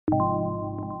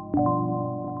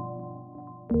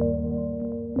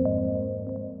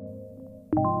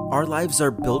Our lives are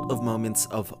built of moments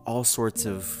of all sorts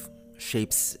of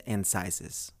shapes and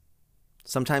sizes.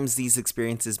 Sometimes these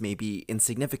experiences may be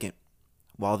insignificant,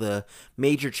 while the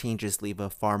major changes leave a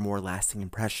far more lasting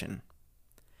impression.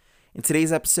 In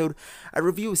today's episode, I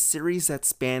review a series that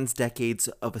spans decades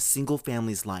of a single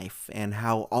family's life and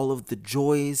how all of the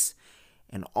joys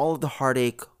and all of the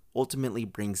heartache ultimately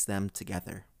brings them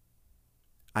together.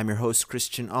 I'm your host,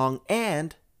 Christian Ong,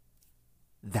 and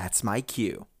that's my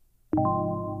cue.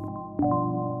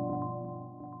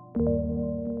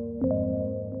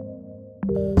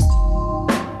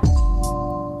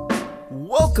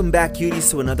 Welcome back,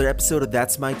 cuties, to another episode of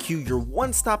That's My Cue, your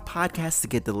one-stop podcast to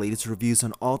get the latest reviews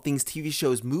on all things TV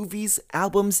shows, movies,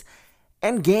 albums,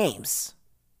 and games.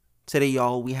 Today,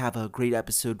 y'all, we have a great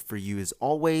episode for you as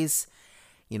always.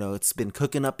 It's been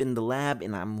cooking up in the lab,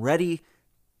 and I'm ready,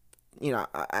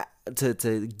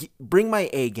 to bring my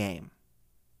A game.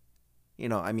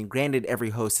 Granted, every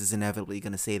host is inevitably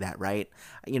going to say that, right?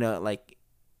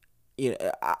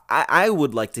 I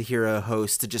would like to hear a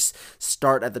host to just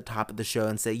start at the top of the show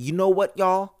and say, you know what,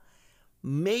 y'all?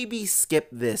 Maybe skip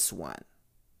this one.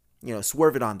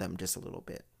 Swerve it on them just a little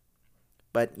bit.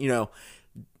 But,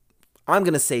 I'm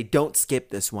going to say don't skip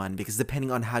this one because depending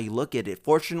on how you look at it,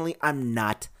 fortunately, I'm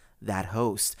not that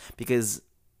host. Because,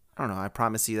 I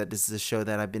promise you that this is a show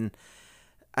that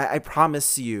I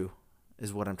promise you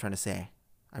is what I'm trying to say.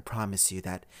 I promise you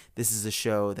that this is a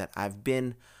show that I've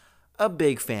been a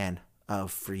big fan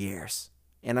of for years.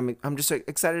 And I'm just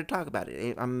excited to talk about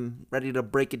it. I'm ready to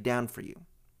break it down for you.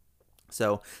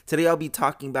 So today I'll be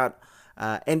talking about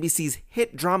NBC's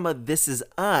hit drama This Is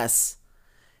Us.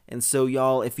 And so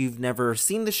y'all, if you've never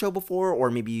seen the show before, or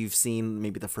maybe you've seen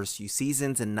the first few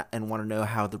seasons and want to know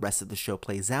how the rest of the show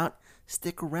plays out,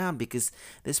 stick around because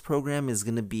this program is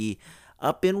going to be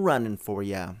up and running for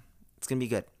you. It's going to be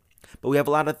good. But we have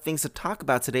a lot of things to talk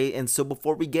about today, and so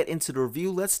before we get into the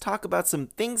review, let's talk about some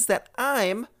things that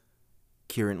I'm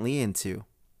currently into.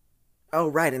 Oh,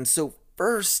 right, and so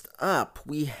first up,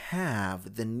 we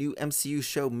have the new MCU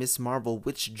show Ms. Marvel,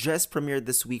 which just premiered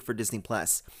this week for Disney+.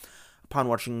 Upon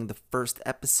watching the first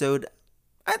episode,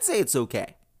 I'd say it's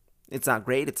okay. It's not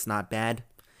great, it's not bad,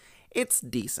 it's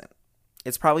decent.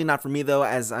 It's probably not for me, though,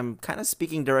 as I'm kind of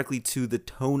speaking directly to the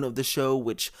tone of the show,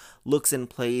 which looks and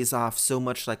plays off so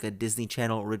much like a Disney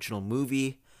Channel original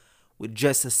movie with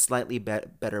just a slightly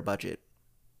better budget.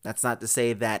 That's not to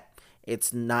say that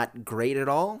it's not great at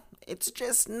all. It's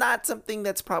just not something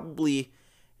that's probably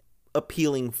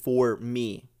appealing for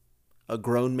me, a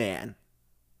grown man.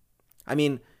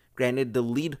 Granted, the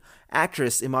lead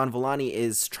actress, Iman Vellani,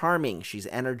 is charming. She's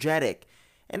energetic.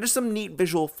 And there's some neat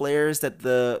visual flares that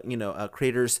the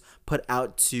creators put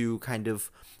out to kind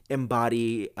of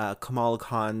embody Kamala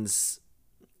Khan's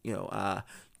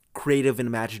creative and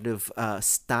imaginative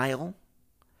style.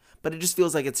 But it just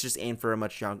feels like it's just aimed for a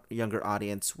much younger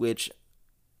audience, which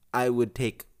I would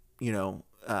take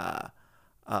a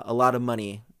lot of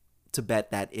money to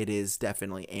bet that it is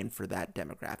definitely aimed for that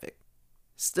demographic.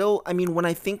 Still, when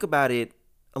I think about it,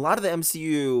 a lot of the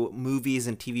MCU movies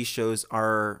and TV shows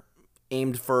are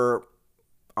aimed for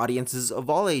audiences of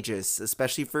all ages,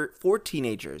 especially for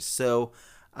teenagers. So,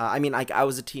 I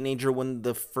was a teenager when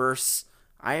the first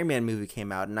Iron Man movie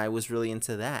came out, and I was really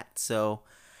into that. So,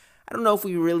 I don't know if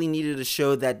we really needed a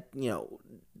show that,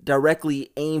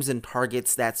 directly aims and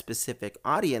targets that specific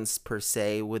audience per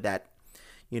se with that,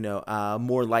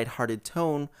 more lighthearted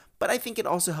tone. But I think it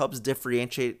also helps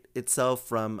differentiate itself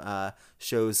from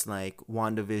shows like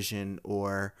WandaVision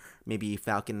or maybe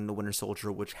Falcon and the Winter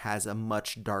Soldier, which has a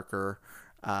much darker,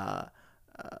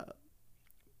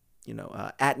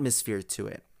 atmosphere to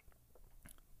it.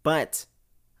 But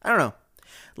I don't know.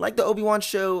 Like the Obi-Wan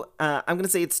show, I'm going to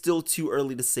say it's still too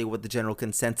early to say what the general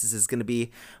consensus is going to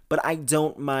be. But I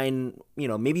don't mind,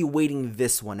 maybe waiting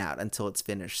this one out until it's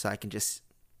finished so I can just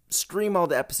stream all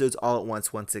the episodes all at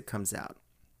once it comes out.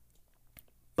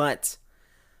 But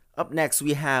up next,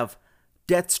 we have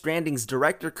Death Stranding's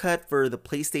director cut for the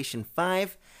PlayStation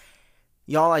 5.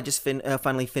 Y'all, I just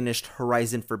finally finished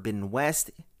Horizon Forbidden West.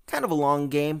 Kind of a long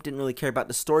game. Didn't really care about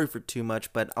the story for too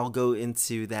much, but I'll go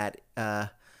into that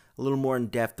a little more in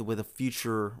depth with a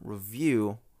future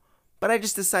review. But I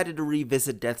just decided to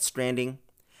revisit Death Stranding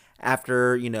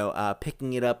after,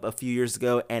 picking it up a few years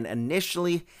ago and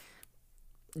initially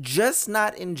just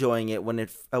not enjoying it when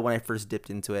I first dipped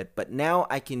into it. But now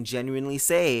I can genuinely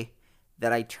say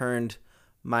that I turned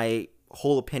my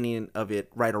whole opinion of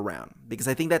it right around, because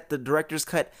I think that the director's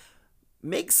cut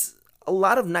makes a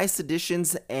lot of nice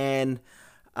additions and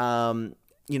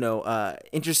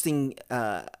interesting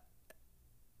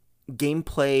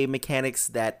gameplay mechanics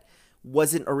that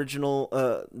wasn't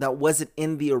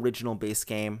in the original base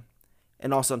game.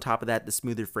 And also on top of that, the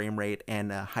smoother frame rate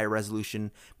and high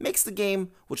resolution makes the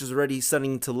game, which is already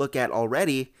something to look at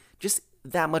already, just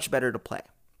that much better to play.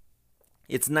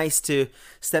 It's nice to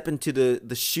step into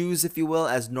the shoes, if you will,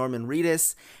 as Norman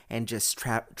Reedus and just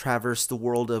traverse the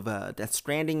world of Death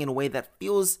Stranding in a way that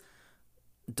feels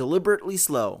deliberately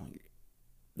slow.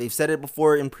 They've said it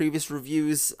before in previous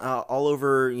reviews all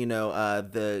over,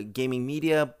 the gaming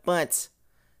media, but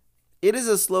it is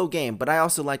a slow game. But I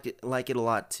also like it a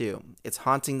lot too. It's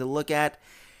haunting to look at,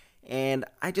 and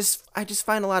I just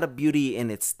find a lot of beauty in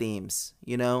its themes,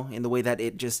 in the way that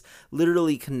it just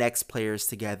literally connects players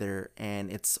together,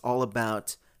 and it's all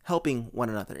about helping one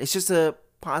another. It's just a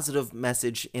positive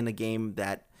message in a game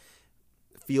that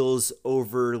feels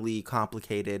overly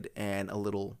complicated and a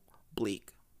little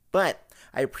bleak. But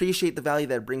I appreciate the value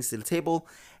that it brings to the table,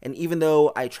 and even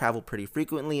though I travel pretty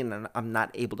frequently and I'm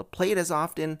not able to play it as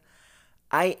often,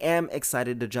 I am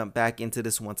excited to jump back into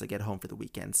this once I get home for the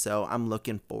weekend, so I'm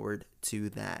looking forward to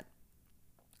that.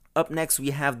 Up next,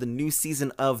 we have the new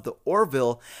season of The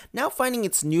Orville, now finding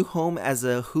its new home as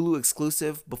a Hulu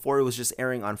exclusive. Before it was just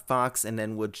airing on Fox and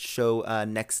then would show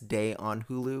next day on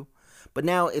Hulu, but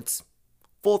now it's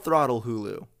full throttle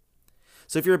Hulu.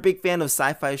 So if you're a big fan of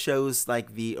sci-fi shows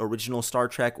like the original Star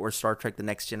Trek or Star Trek The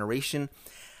Next Generation,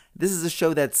 this is a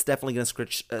show that's definitely going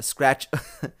to scratch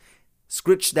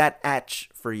that itch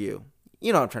for you.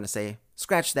 You know what I'm trying to say.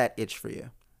 Scratch that itch for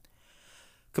you.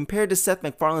 Compared to Seth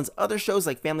MacFarlane's other shows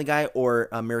like Family Guy or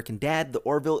American Dad, The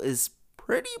Orville is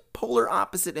pretty polar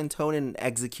opposite in tone and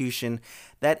execution,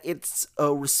 that it's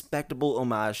a respectable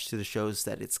homage to the shows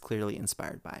that it's clearly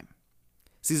inspired by.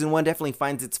 Season 1 definitely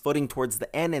finds its footing towards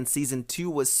the end, and Season 2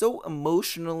 was so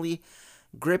emotionally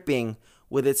gripping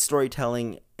with its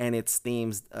storytelling and its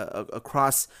themes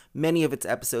across many of its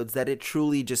episodes that it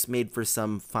truly just made for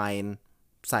some fine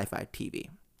sci-fi TV.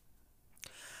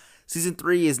 Season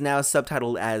 3 is now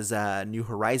subtitled as New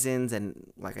Horizons,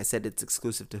 and like I said, it's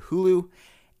exclusive to Hulu,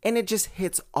 and it just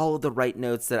hits all of the right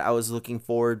notes that I was looking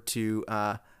forward to,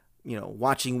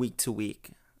 watching week to week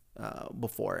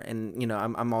before. And,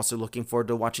 I'm also looking forward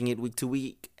to watching it week to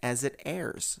week as it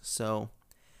airs. So,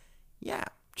 yeah.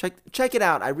 Check it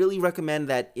out. I really recommend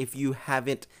that if you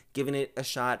haven't given it a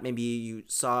shot. Maybe you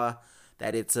saw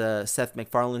that it's a Seth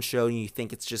MacFarlane show and you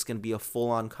think it's just going to be a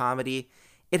full-on comedy.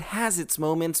 It has its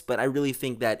moments, but I really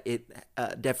think that it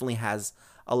definitely has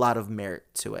a lot of merit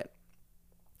to it.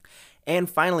 And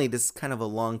finally, this is kind of a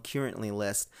long currently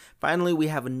list. Finally, we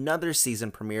have another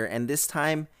season premiere, and this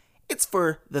time it's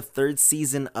for the third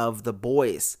season of The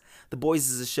Boys. The Boys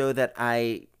is a show that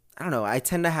I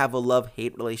tend to have a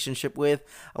love-hate relationship with.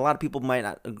 A lot of people might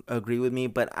not agree with me,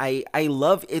 but I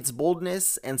love its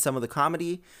boldness and some of the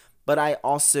comedy, but I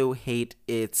also hate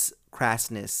its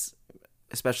crassness,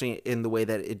 especially in the way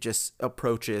that it just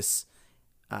approaches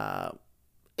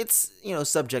its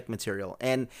subject material.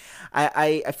 And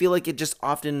I feel like it just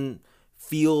often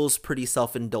feels pretty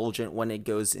self-indulgent when it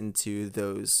goes into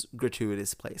those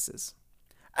gratuitous places.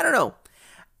 I don't know.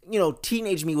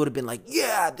 Teenage me would have been like,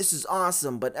 yeah, this is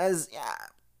awesome. But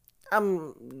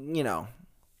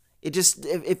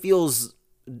it feels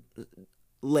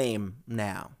lame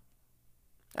now.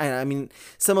 I mean,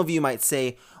 some of you might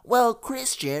say, well,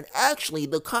 Christian, actually,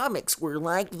 the comics were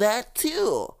like that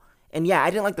too. And yeah, I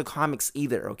didn't like the comics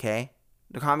either, okay?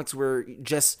 The comics were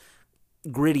just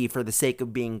gritty for the sake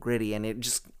of being gritty, and it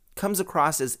just comes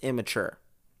across as immature.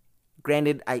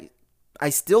 Granted, I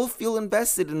still feel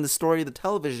invested in the story of the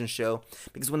television show,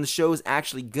 because when the show is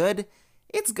actually good,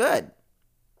 it's good.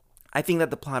 I think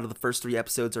that the plot of the first 3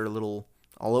 episodes are a little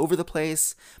all over the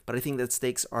place, but I think that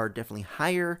stakes are definitely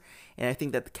higher, and I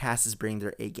think that the cast is bringing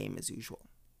their A game as usual.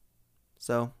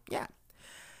 So, yeah.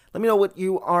 Let me know what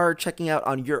you are checking out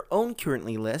on your own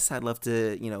currently list. I'd love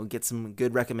to, get some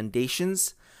good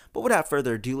recommendations. But without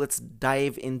further ado, let's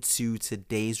dive into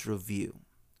today's review.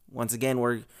 Once again,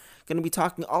 we're going to be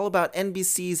talking all about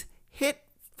NBC's hit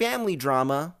family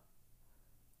drama.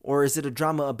 Or is it a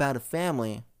drama about a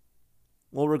family?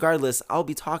 Well, regardless, I'll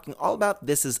be talking all about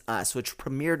This Is Us, which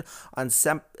premiered on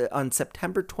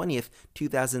September 20th,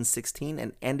 2016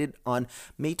 and ended on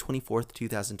May 24th,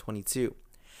 2022.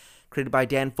 Created by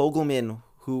Dan Fogelman,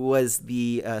 who was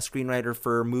the screenwriter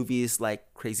for movies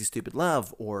like Crazy Stupid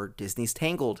Love or Disney's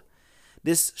Tangled.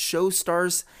 This show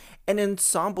stars an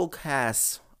ensemble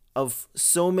cast of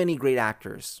so many great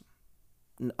actors.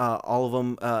 All of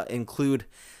them include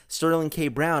Sterling K.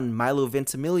 Brown, Milo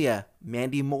Ventimiglia,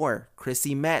 Mandy Moore,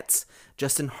 Chrissy Metz,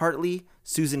 Justin Hartley,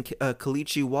 Susan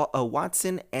Kelechi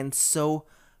Watson, and so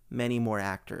many more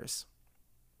actors.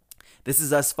 This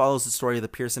Is Us follows the story of the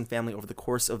Pearson family over the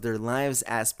course of their lives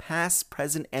as past,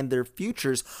 present, and their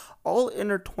futures all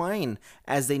intertwine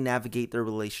as they navigate their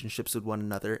relationships with one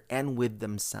another and with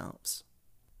themselves.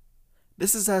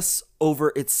 This Is Us,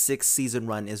 over its 6-season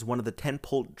run, is one of the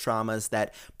tentpole dramas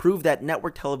that prove that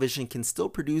network television can still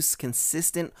produce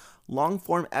consistent,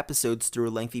 long-form episodes through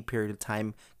a lengthy period of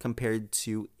time compared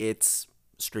to its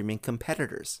streaming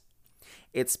competitors.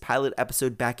 Its pilot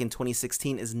episode back in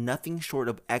 2016 is nothing short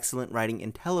of excellent writing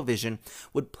in television,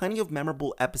 with plenty of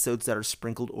memorable episodes that are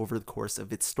sprinkled over the course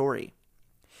of its story.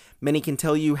 Many can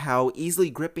tell you how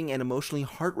easily gripping and emotionally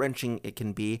heart-wrenching it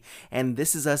can be, and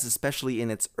This Is Us, especially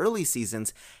in its early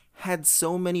seasons, had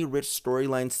so many rich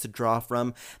storylines to draw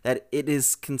from that it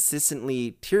is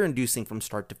consistently tear-inducing from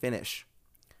start to finish.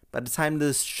 By the time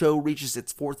the show reaches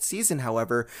its 4th season,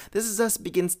 however, This Is Us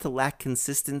begins to lack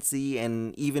consistency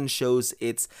and even shows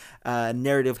its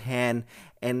narrative hand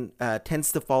and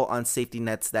tends to fall on safety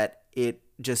nets that it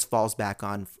just falls back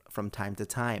on from time to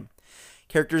time.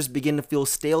 Characters begin to feel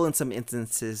stale in some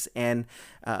instances, and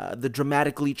the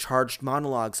dramatically charged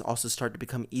monologues also start to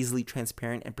become easily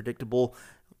transparent and predictable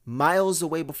miles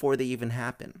away before they even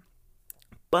happen.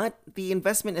 But the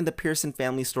investment in the Pearson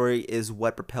family story is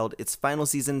what propelled its final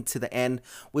season to the end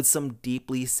with some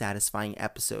deeply satisfying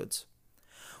episodes.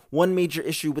 One major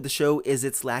issue with the show is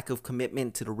its lack of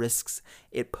commitment to the risks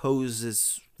it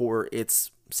poses for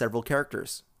its several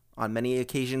characters. On many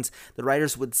occasions, the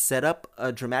writers would set up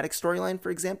a dramatic storyline,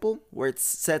 for example, where it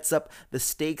sets up the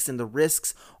stakes and the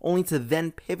risks, only to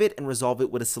then pivot and resolve it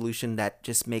with a solution that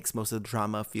just makes most of the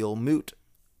drama feel moot,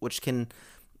 which can,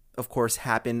 of course,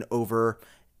 happen over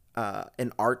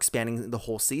an arc spanning the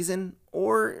whole season,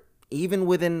 or even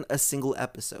within a single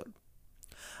episode.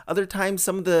 Other times,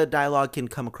 some of the dialogue can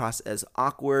come across as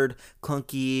awkward,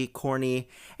 clunky, corny,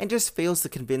 and just fails to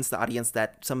convince the audience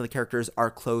that some of the characters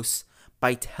are close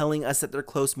by telling us that they're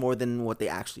close more than what they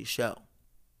actually show.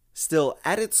 Still,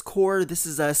 at its core, This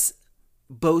Is Us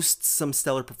boasts some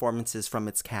stellar performances from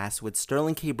its cast, with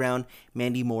Sterling K. Brown,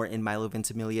 Mandy Moore, and Milo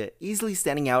Ventimiglia easily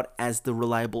standing out as the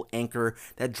reliable anchor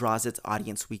that draws its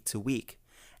audience week to week.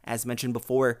 As mentioned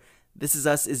before, This Is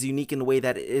Us is unique in the way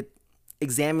that it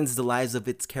examines the lives of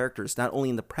its characters, not only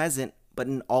in the present, but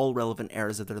in all relevant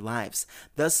eras of their lives,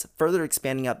 thus further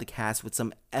expanding out the cast with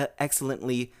some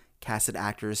excellently casted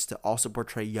actors to also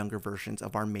portray younger versions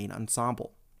of our main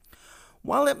ensemble.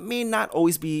 While it may not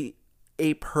always be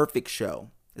a perfect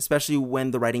show, especially when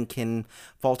the writing can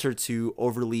falter to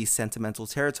overly sentimental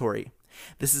territory,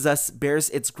 This Is Us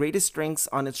bears its greatest strengths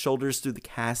on its shoulders through the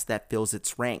cast that fills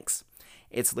its ranks.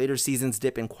 Its later seasons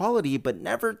dip in quality, but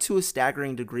never to a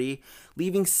staggering degree,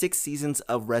 leaving 6 seasons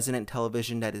of resonant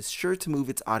television that is sure to move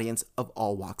its audience of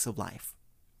all walks of life.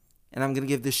 And I'm going to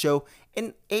give this show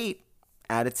an 8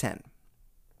 out of 10.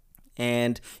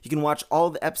 And you can watch all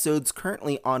the episodes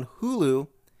currently on Hulu.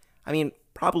 I mean,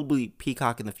 probably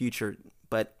Peacock in the future,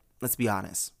 but let's be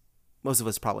honest, most of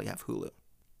us probably have Hulu.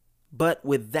 But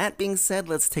with that being said,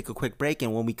 let's take a quick break,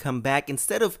 and when we come back,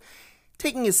 instead of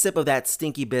taking a sip of that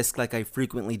stinky bisque like I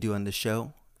frequently do on the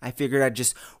show, I figured I'd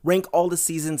just rank all the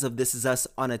seasons of This Is Us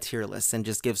on a tier list and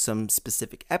just give some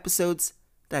specific episodes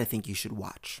that I think you should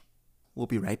watch. We'll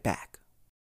be right back.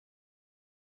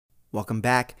 Welcome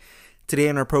back. Today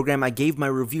on our program, I gave my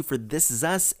review for This Is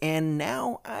Us, and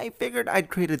now I figured I'd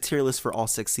create a tier list for all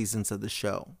 6 seasons of the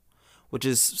show, which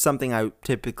is something I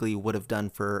typically would have done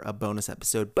for a bonus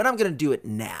episode, but I'm going to do it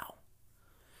now.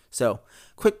 So,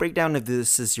 quick breakdown if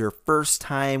this is your first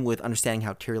time with understanding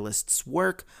how tier lists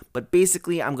work, but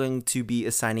basically I'm going to be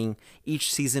assigning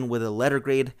each season with a letter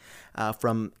grade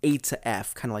from A to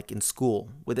F, kind of like in school,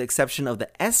 with the exception of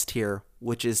the S tier,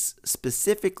 which is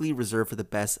specifically reserved for the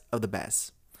best of the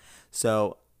best.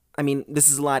 So, I mean, this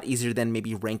is a lot easier than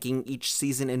maybe ranking each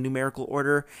season in numerical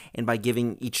order, and by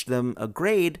giving each of them a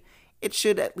grade, it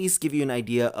should at least give you an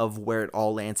idea of where it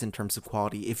all lands in terms of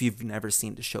quality if you've never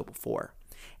seen the show before.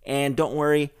 And don't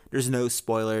worry, there's no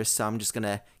spoilers, so I'm just going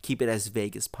to keep it as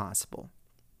vague as possible.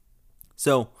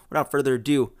 So, without further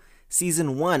ado,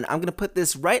 Season 1, I'm going to put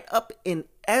this right up in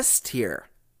S tier.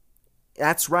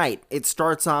 That's right, it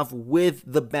starts off with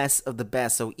the best of the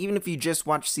best, so even if you just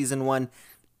watch Season 1,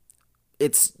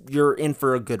 you're in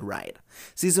for a good ride.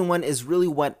 Season 1 is really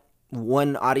what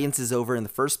won audiences over in the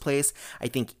first place. I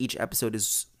think each episode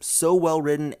is so well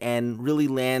written and really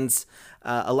lands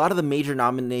a lot of the major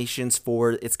nominations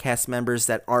for its cast members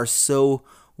that are so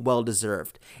well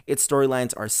deserved. Its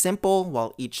storylines are simple,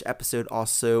 while each episode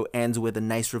also ends with a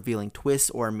nice revealing twist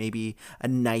or maybe a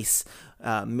nice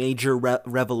major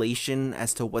revelation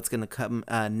as to what's going to come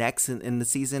next in the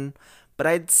season. But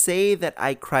I'd say that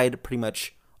I cried pretty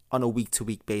much on a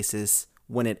week-to-week basis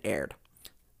when it aired.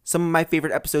 Some of my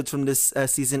favorite episodes from this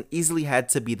season easily had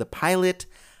to be the pilot,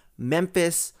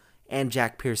 Memphis, and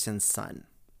Jack Pearson's son.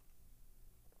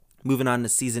 Moving on to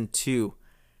season 2.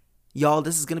 Y'all,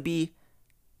 this is going to be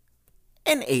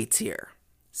an A tier.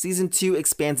 Season 2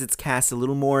 expands its cast a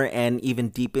little more and even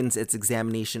deepens its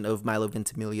examination of Milo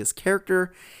Ventimiglia's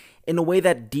character in a way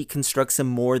that deconstructs him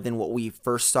more than what we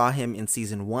first saw him in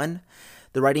season 1.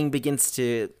 The writing begins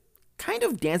to kind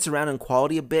of dance around in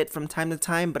quality a bit from time to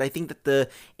time, but I think that the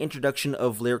introduction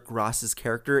of Lyric Ross's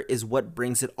character is what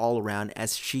brings it all around,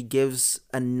 as she gives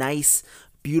a nice,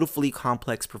 beautifully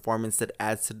complex performance that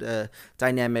adds to the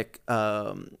dynamic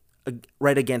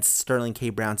right against Sterling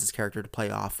K. Brown's character to play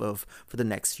off of for the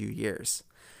next few years.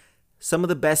 Some of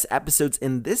the best episodes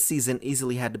in this season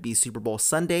easily had to be Super Bowl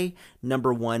Sunday,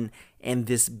 number 1, and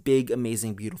This Big,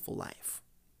 Amazing, Beautiful Life.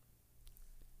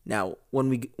 Now,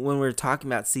 when we're talking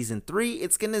about season 3,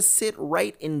 it's going to sit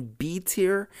right in B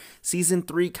tier. Season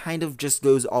 3 kind of just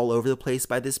goes all over the place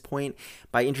by this point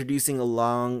by introducing a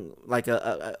long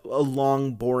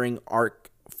boring arc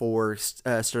for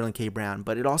Sterling K. Brown,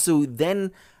 but it also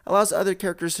then allows other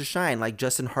characters to shine, like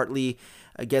Justin Hartley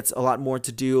gets a lot more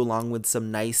to do, along with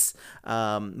some nice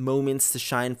moments to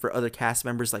shine for other cast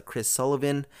members like Chris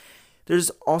Sullivan. There's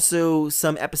also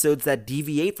some episodes that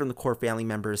deviate from the core family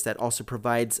members that also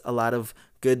provides a lot of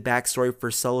good backstory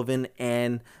for Sullivan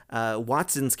and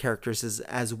Watson's characters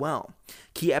as well.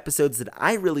 Key episodes that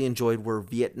I really enjoyed were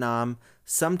Vietnam,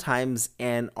 Sometimes,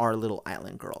 and Our Little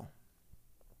Island Girl.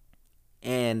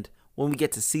 And when we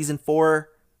get to season 4,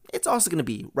 it's also going to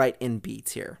be right in B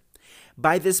tier.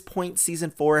 By this point, season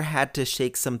 4 had to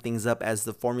shake some things up as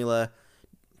the formula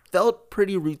felt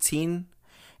pretty routine,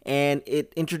 and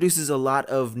it introduces a lot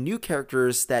of new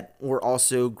characters that were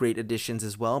also great additions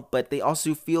as well, but they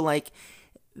also feel like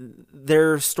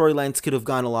their storylines could have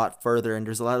gone a lot further, and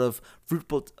there's a lot of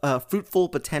fruitful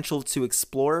potential to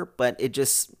explore, but it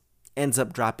just ends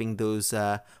up dropping those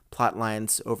plot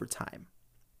lines over time.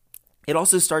 It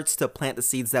also starts to plant the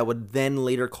seeds that would then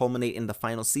later culminate in the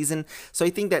final season. So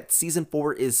I think that season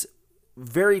 4 is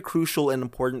very crucial and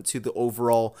important to the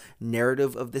overall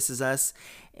narrative of This Is Us,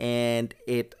 and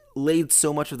it laid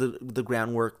so much of the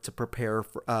groundwork to prepare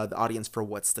for, the audience for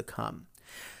what's to come.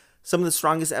 Some of the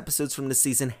strongest episodes from this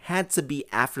season had to be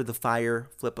After the Fire,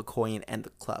 Flip a Coin, and The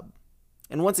Club.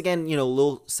 And once again, a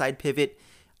little side pivot,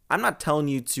 I'm not telling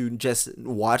you to just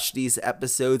watch these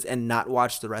episodes and not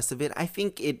watch the rest of it. I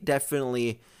think it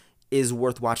definitely is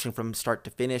worth watching from start to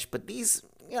finish. But these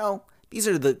are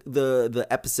the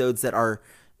episodes that are,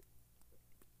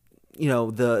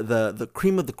 the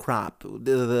cream of the crop,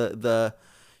 the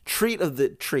treat of the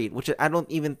treat, which I don't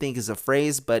even think is a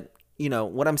phrase. But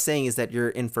what I'm saying is that you're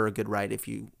in for a good ride if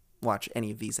you watch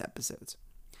any of these episodes.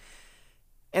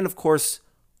 And of course,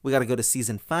 we got to go to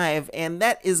season 5, and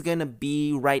that is going to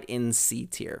be right in C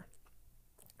tier.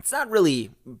 It's not really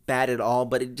bad at all,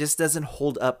 but it just doesn't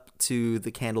hold up to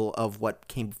the candle of what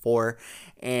came before,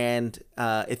 and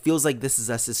it feels like This Is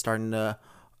Us is starting to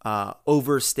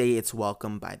overstay its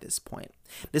welcome by this point.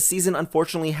 This season,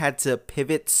 unfortunately, had to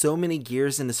pivot so many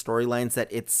gears in the storylines that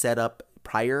it set up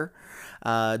prior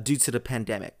due to the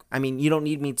pandemic. I mean, you don't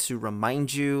need me to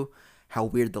remind you how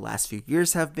weird the last few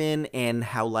years have been, and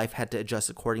how life had to adjust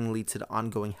accordingly to the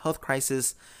ongoing health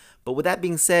crisis. But with that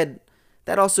being said,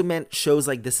 that also meant shows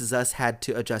like This Is Us had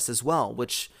to adjust as well,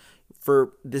 which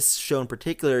for this show in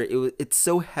particular, it's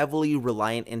so heavily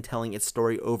reliant in telling its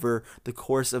story over the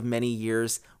course of many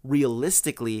years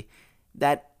realistically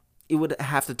that it would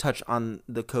have to touch on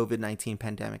the COVID-19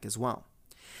 pandemic as well.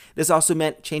 This also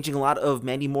meant changing a lot of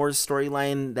Mandy Moore's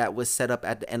storyline that was set up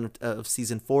at the end of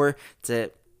season 4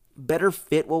 to better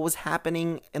fit what was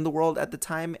happening in the world at the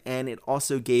time, and it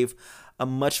also gave a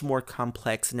much more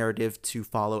complex narrative to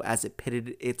follow as it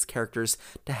pitted its characters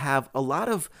to have a lot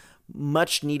of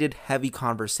much needed heavy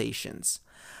conversations.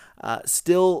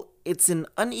 Still, it's an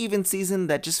uneven season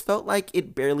that just felt like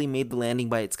it barely made the landing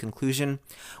by its conclusion.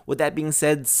 With that being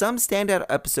said, some standout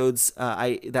episodes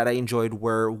that I enjoyed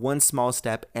were One Small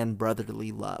Step and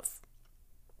Brotherly Love.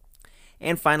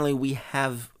 And finally, we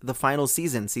have the final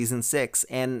season, season 6,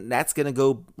 and that's going to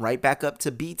go right back up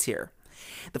to B tier.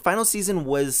 The final season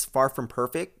was far from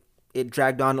perfect. It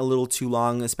dragged on a little too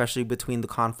long, especially between the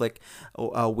conflict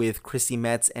with Chrissy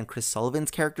Metz and Chris Sullivan's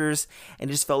characters, and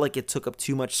it just felt like it took up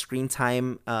too much screen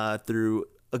time through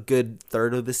a good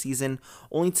third of the season,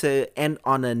 only to end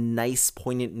on a nice,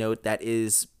 poignant note that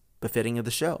is befitting of the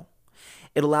show.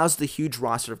 It allows the huge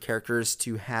roster of characters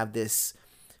to have this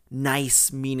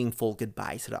nice, meaningful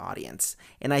goodbye to the audience.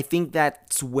 And I think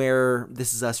that's where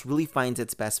This Is Us really finds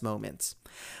its best moments.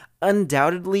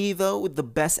 Undoubtedly, though, the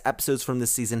best episodes from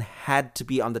this season had to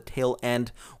be on the tail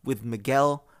end with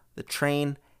Miguel, the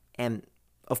train, and,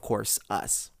 of course,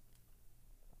 us.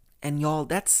 And y'all,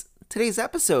 that's today's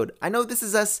episode. I know This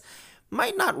Is Us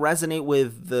might not resonate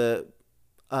with the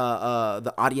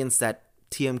audience that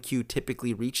TMQ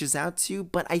typically reaches out to,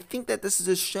 but I think that this is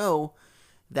a show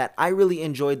that I really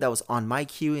enjoyed that was on my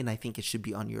queue, and I think it should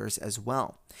be on yours as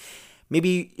well.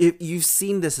 Maybe if you've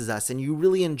seen This Is Us and you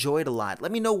really enjoyed a lot,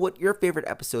 let me know what your favorite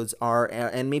episodes are,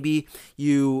 and maybe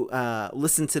you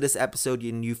listened to this episode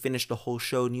and you finished the whole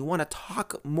show and you want to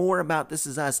talk more about This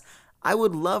Is Us. I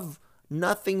would love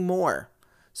nothing more.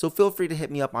 So feel free to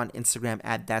hit me up on Instagram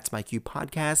at That's My Q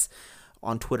Podcast,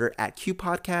 on Twitter at Q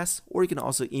Podcast, or you can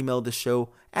also email the show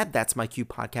at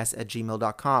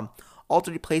that'smyqpodcast@gmail.com. All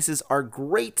three places are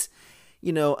great,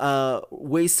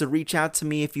 ways to reach out to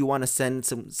me if you want to send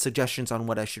some suggestions on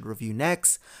what I should review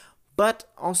next. But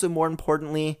also, more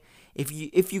importantly, if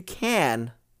you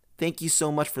can, thank you so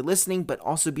much for listening, but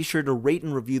also be sure to rate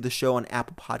and review the show on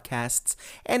Apple Podcasts,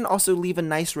 and also leave a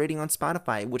nice rating on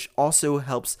Spotify, which also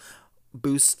helps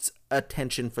boost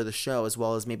attention for the show, as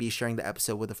well as maybe sharing the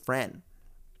episode with a friend.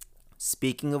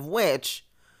 Speaking of which,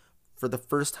 for the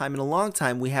first time in a long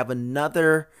time, we have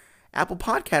another Apple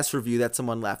Podcast review that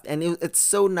someone left. And it's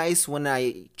so nice when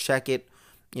I check it,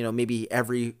 maybe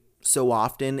every so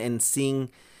often, and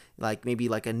seeing maybe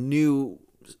a new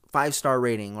 5-star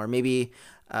rating, or maybe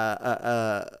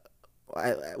this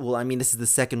is the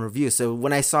second review. So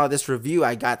when I saw this review,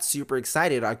 I got super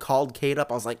excited. I called Kate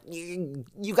up. I was like, you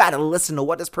got to listen to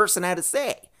what this person had to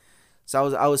say.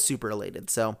 So I was super elated.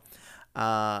 So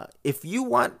if you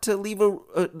want to leave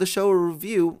the show a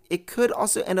review, it could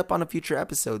also end up on a future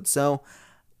episode. So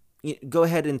go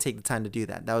ahead and take the time to do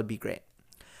that. That would be great.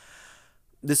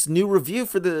 This new review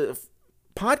for the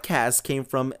podcast came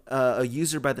from a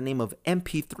user by the name of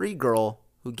MP3 Girl,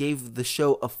 who gave the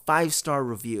show a 5-star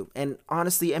review. And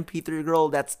honestly, MP3 Girl,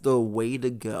 that's the way to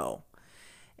go.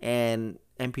 And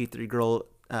MP3 Girl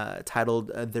titled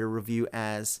their review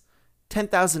as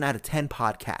 10,000 out of 10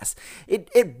 podcasts.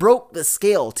 It broke the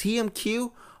scale.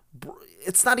 TMQ,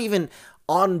 it's not even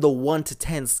on the 1 to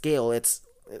 10 scale. It's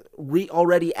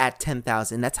already at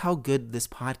 10,000. That's how good this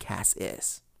podcast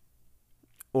is.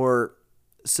 Or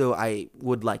so I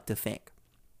would like to think.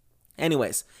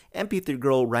 Anyways, MP3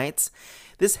 Girl writes,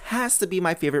 "This has to be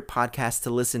my favorite podcast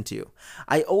to listen to.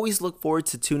 I always look forward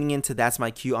to tuning into That's My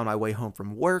Q on my way home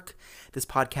from work. This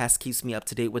podcast keeps me up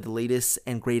to date with the latest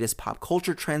and greatest pop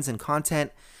culture trends and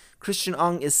content. Christian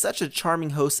Ong is such a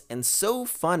charming host and so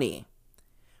funny."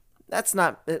 That's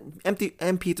not,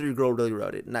 MP3 Girl really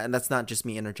wrote it, and that's not just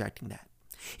me interjecting that.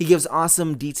 He gives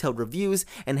awesome, detailed reviews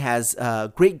and has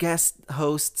great guest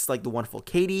hosts like the wonderful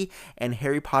Katie and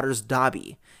Harry Potter's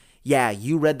Dobby. Yeah,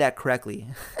 you read that correctly.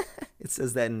 It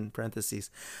says that in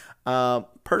parentheses.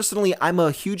 Personally, I'm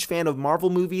a huge fan of Marvel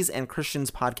movies, and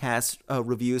Christian's podcast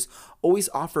reviews always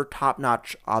offer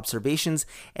top-notch observations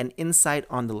and insight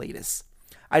on the latest.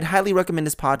 I'd highly recommend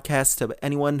this podcast to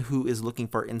anyone who is looking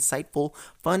for insightful,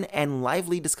 fun, and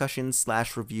lively discussions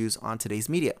 / reviews on today's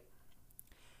media.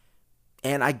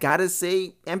 And I gotta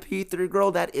say, MP3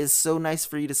 Girl, that is so nice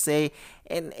for you to say.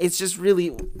 And it's just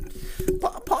really...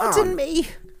 Pardon me.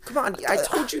 Come on, I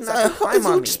told you not to climb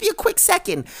on me. Just be a quick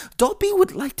second. Dobby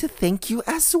would like to thank you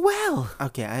as well.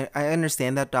 Okay, I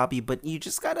understand that, Dobby, but you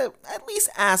just gotta at least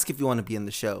ask if you want to be on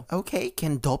the show. Okay,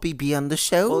 can Dobby be on the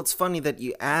show? Well, it's funny that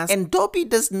you asked. And Dobby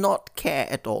does not care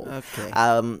at all. Okay.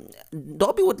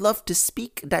 Dobby would love to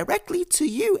speak directly to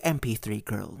you, MP3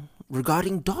 Girl,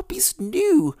 regarding Dobby's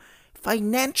new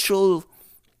financial...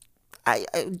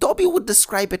 Dobby would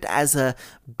describe it as a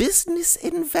business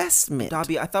investment.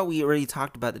 Dobby, I thought we already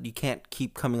talked about that you can't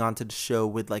keep coming onto the show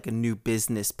with a new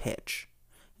business pitch.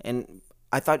 And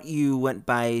I thought you went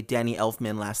by Danny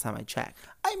Elfman last time I checked.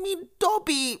 I mean,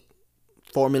 Dobby,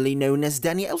 formerly known as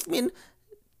Danny Elfman,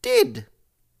 did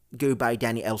go by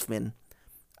Danny Elfman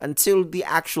until the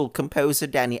actual composer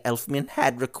Danny Elfman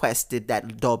had requested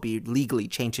that Dobby legally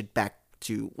change it back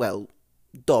to, well,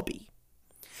 Dobby.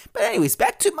 But anyways,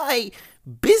 back to my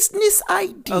business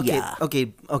idea. Okay.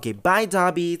 Bye,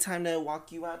 Dobby. Time to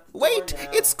walk you out the door. Wait,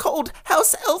 it's called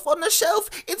House Elf on the Shelf.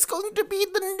 It's going to be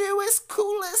the newest,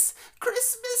 coolest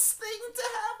Christmas thing to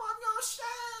have on your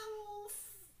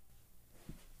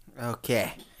shelf.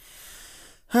 Okay.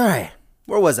 Alright,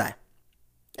 where was I?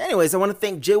 Anyways, I want to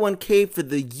thank J1K for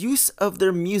the use of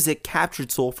their music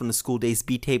Captured Soul from the School Days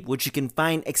beat tape, which you can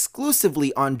find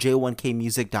exclusively on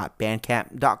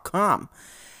j1kmusic.bandcamp.com.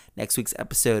 Next week's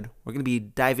episode, we're going to be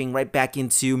diving right back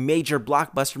into major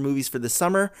blockbuster movies for the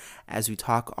summer as we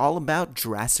talk all about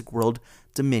Jurassic World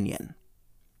Dominion.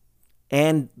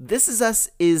 And This Is Us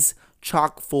is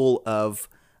chock full of,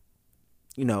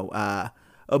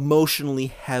 emotionally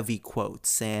heavy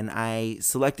quotes. And I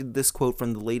selected this quote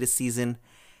from the latest season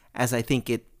as I think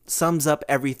it sums up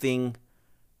everything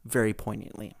very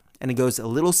poignantly. And it goes a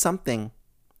little something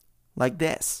like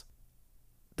this.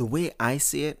 The way I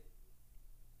see it,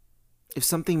 if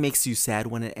something makes you sad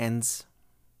when it ends,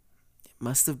 it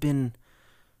must have been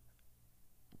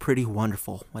pretty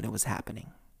wonderful when it was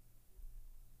happening.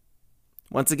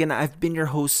 Once again, I've been your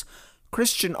host,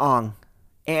 Christian Ong,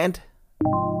 and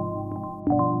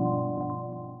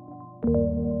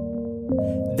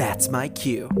that's my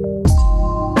cue.